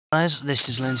Guys, this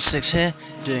is Lens6 here,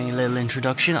 doing a little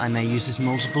introduction. I may use this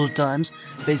multiple times,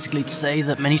 basically to say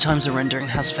that many times the rendering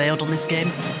has failed on this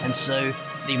game, and so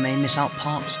you may miss out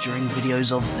parts during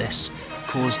videos of this,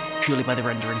 caused purely by the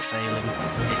rendering failing.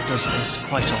 It does this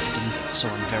quite often, so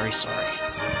I'm very sorry.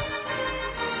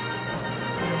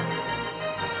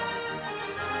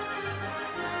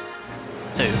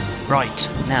 Oh, right,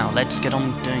 now let's get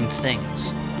on doing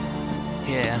things.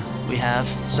 Here we have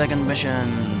second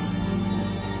mission.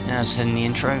 As I said in the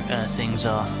intro, things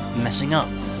are messing up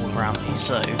all around me,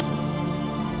 so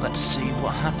let's see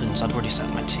what happens. I've already set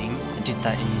my team. I did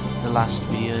that in the last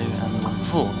video and the one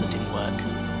before that didn't work.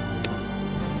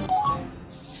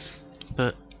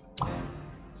 But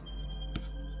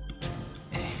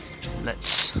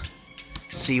let's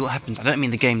see what happens. I don't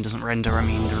mean the game doesn't render, I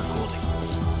mean the recording.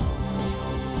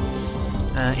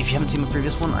 If you haven't seen my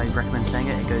previous one, I'd recommend saying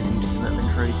it. It goes into the little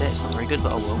intro bit. It's not very good,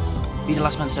 but I will. Be the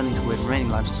last man standing to win. Remaining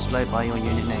lives displayed by your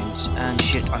unit names. And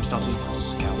shit, I'm starting off as a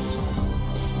scout.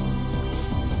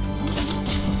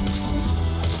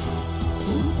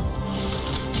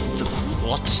 The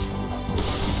what?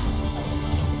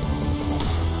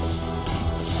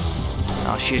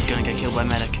 Oh shit, gonna get killed by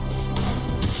medic.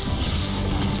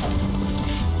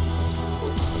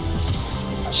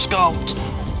 Scout!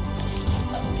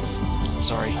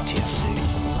 Sorry, TF2.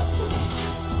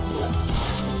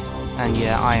 And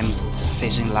yeah, I am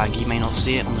facing lag. You may not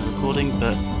see it on the recording,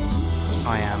 but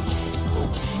I am.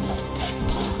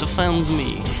 Defend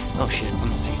me! Oh shit, I'm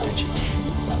not paying attention.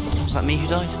 Was that me who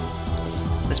died?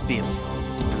 Let's be a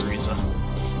bruiser.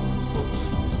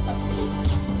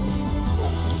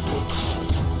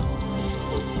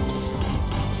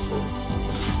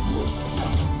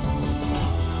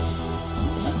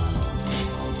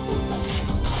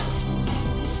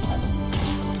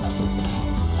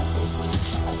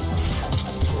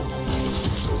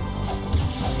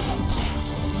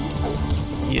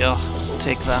 Yeah,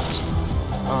 take that.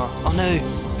 Oh no,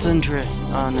 Thunder.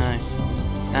 Oh no.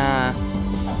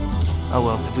 Oh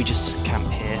well, if we just camp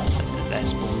here at their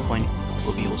spawn point,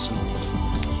 will be awesome.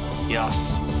 Yes,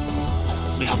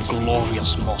 we have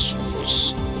glorious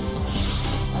muscles.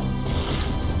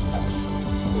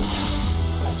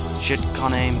 Shit,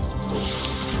 can't aim.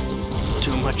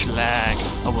 Too much lag.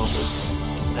 Oh well.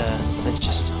 Let's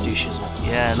just do shizzle.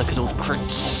 Yeah, look at all the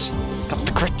crits. Got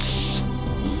the crits.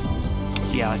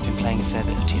 Yeah, I've been playing a fair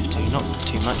bit of TF2, not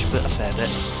too much, but a fair bit.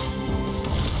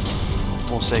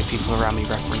 Also, people around me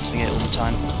referencing it all the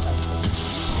time.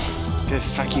 Go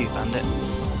fuck you, bandit.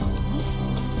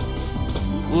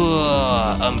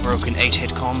 Whoa, unbroken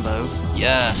 8-hit combo.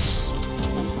 Yes.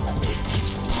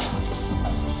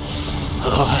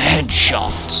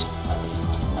 Headshot.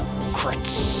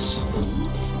 Crits.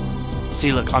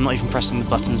 See, look, I'm not even pressing the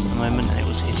buttons at the moment, and it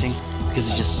was hitting because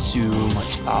there's just so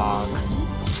much lag.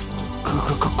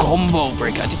 Combo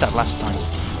break. I did that last time.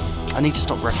 I need to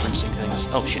stop referencing things.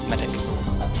 Oh shit, medic.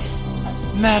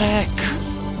 Medic!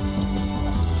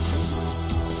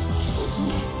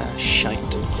 Ah,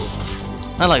 shite.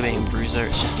 I like being a bruiser,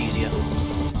 it's just easier.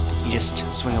 You just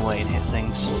swing away and hit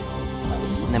things.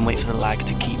 And then wait for the lag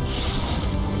to keep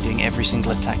doing every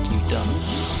single attack you've done.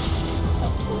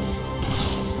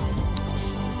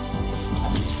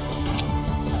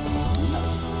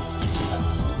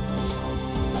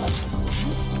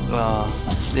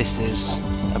 This is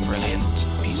a brilliant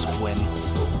piece of win.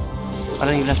 I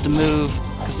don't even have to move,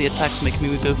 because the attacks make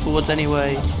me go forwards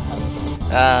anyway.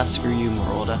 Ah, screw you,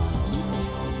 Marauder.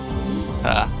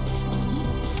 Ah.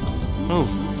 Oh,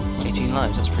 18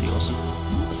 lives, that's pretty awesome.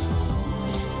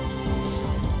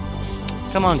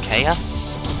 Come on, Chaos.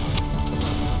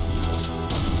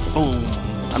 Oh,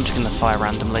 I'm just gonna fire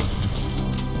randomly.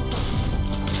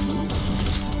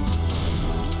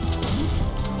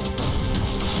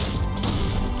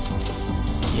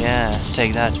 Yeah,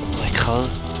 take that, Michael.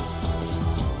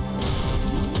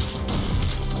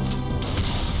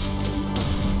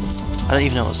 I don't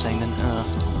even know what I was saying then.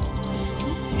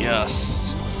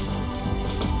 Yes.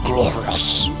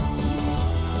 Glorious.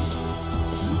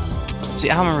 See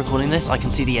how I'm recording this? I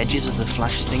can see the edges of the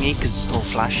flash thingy, or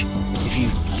flash. If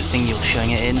the thing you're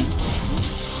showing it in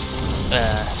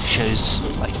shows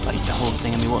like the whole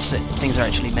thing. I mean, what's it? Things are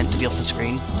actually meant to be off the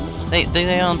screen.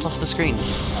 They aren't off the screen.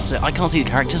 So I can't see the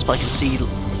characters, but I can see,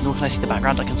 nor can I see the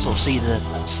background, I can sort of see the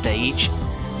stage.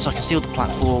 So I can see all the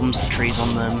platforms, the trees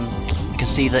on them. I can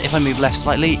see that if I move left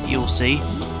slightly, you'll see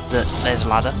that there's a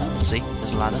ladder. See,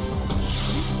 there's a ladder.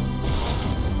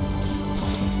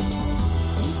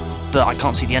 But I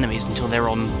can't see the enemies until they're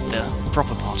on the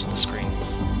proper part of the screen.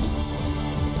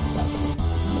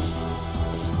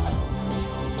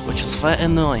 Which is very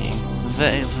annoying.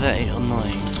 Very, very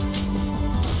annoying.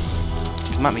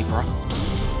 Come at me, bro.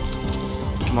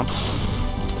 Come on.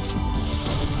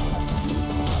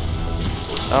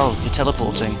 Oh, you're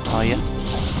teleporting, are you?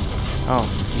 Oh,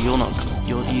 you're not.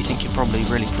 You think you're probably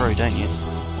really pro, don't you?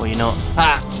 Well, you're not.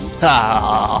 Ah!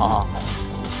 Ah!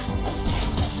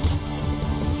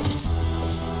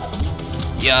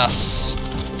 Yes!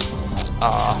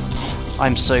 Ah.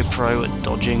 I'm so pro at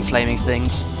dodging flaming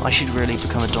things. I should really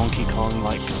become a Donkey Kong,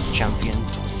 like, champion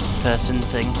person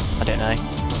thing. I don't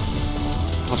know.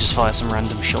 I'll just fire some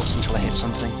random shots until I hit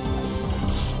something.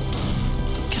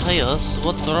 Chaos,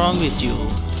 what's wrong with you?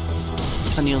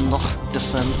 Can you not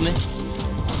defend me?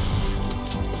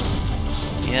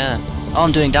 Yeah. Oh,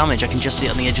 I'm doing damage. I can just see it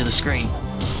on the edge of the screen.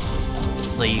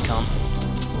 No, you can't.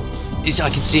 I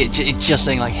can see it. It's just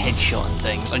saying like headshot and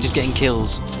things. I'm just getting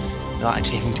kills without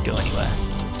actually having to go anywhere.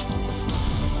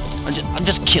 I'm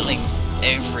just killing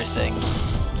everything.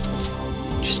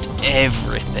 Just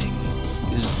everything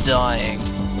is dying.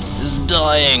 Is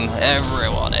dying.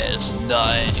 Everyone is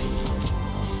dying.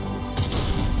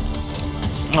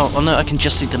 Oh no, I can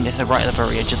just see them if they're right at the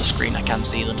very edge of the screen. I can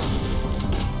see them.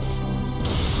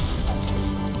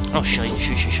 Oh shoot.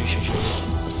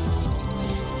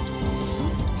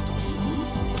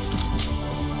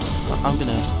 I'm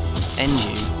gonna end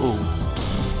you. Ooh.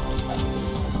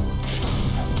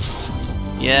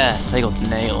 Yeah, they got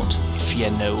nailed, if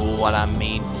you know what I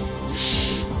mean.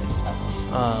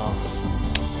 Oh.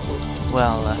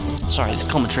 Well, sorry, this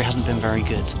commentary hasn't been very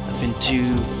good. I've been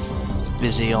too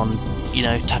busy on, you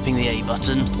know, tapping the A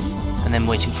button, and then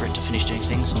waiting for it to finish doing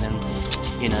things, and then,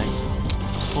 you know,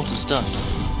 it's important stuff.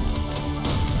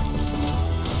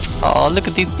 Oh, look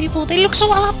at these people, they look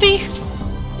so happy!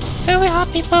 Very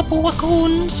happy purple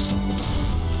raccoons!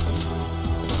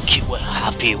 We're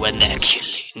happy when they're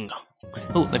killing.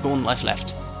 Oh, they've got one life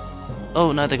left.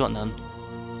 Oh no, they got none.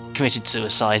 Committed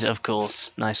suicide, of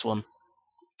course. Nice one.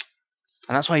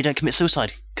 And that's why you don't commit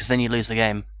suicide, because then you lose the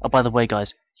game. Oh, by the way,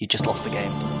 guys, you just lost the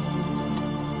game.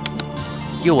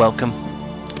 You're welcome.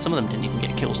 Some of them didn't even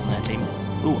get kills on their team.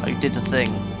 Ooh, I did a thing.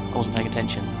 I wasn't paying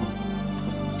attention.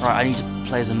 Right, I need to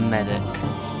play as a medic.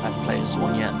 I haven't played as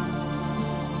one yet.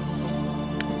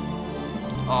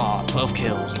 Ah, 12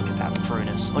 kills, look at that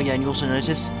proness. Oh yeah, and you also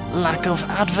notice lack of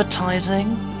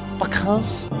advertising,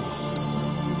 because...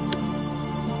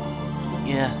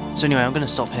 Yeah, so anyway, I'm going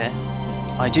to stop here.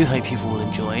 I do hope you've all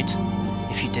enjoyed.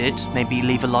 If you did, maybe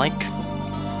leave a like,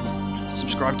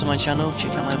 subscribe to my channel,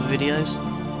 check out my other videos.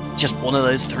 Just one of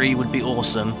those three would be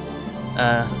awesome.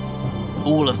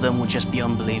 All of them would just be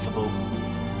unbelievable.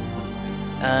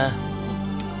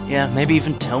 Yeah, maybe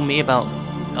even tell me about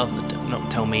not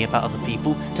tell me about other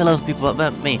people, tell other people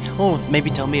about me, or maybe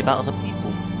tell me about other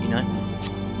people, you know.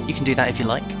 You can do that if you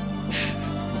like.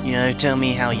 You know, tell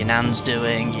me how your nan's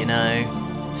doing, you know,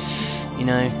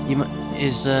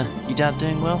 is your dad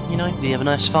doing well, you know, do you have a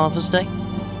nice Father's Day,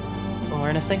 or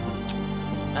anything?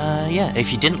 Yeah,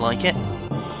 if you didn't like it,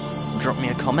 drop me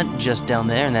a comment just down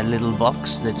there in that little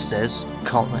box that says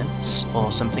comments,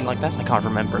 or something like that, I can't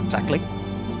remember exactly.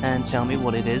 And tell me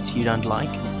what it is you don't like.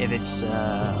 If it's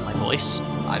my voice,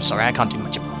 I'm sorry, I can't do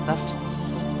much about that.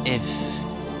 If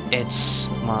it's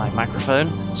my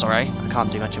microphone, sorry, I can't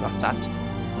do much about that.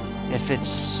 If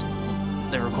it's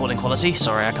the recording quality,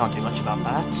 sorry, I can't do much about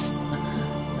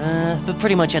that. But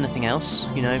pretty much anything else,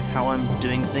 you know, how I'm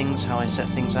doing things, how I set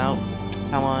things out,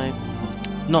 how I...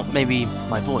 not maybe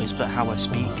my voice, but how I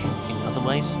speak in other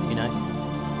ways, you know.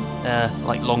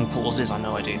 Like long pauses, I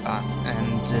know I do that,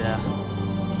 and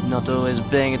not always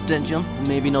paying attention,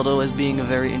 maybe not always being a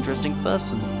very interesting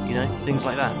person, you know, things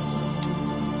like that.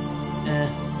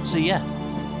 So yeah,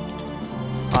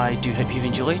 I do hope you've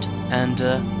enjoyed, and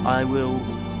I will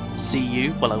see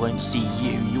you, well I won't see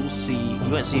you, you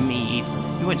won't see me either,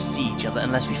 we won't see each other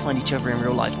unless we find each other in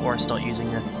real life, or I start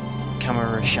using a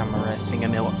camera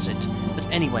thingamil-what's it. But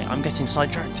anyway, I'm getting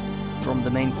sidetracked from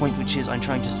the main point, which is I'm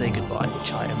trying to say goodbye,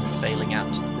 which I am failing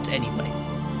at. But anyway,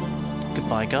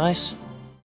 goodbye guys.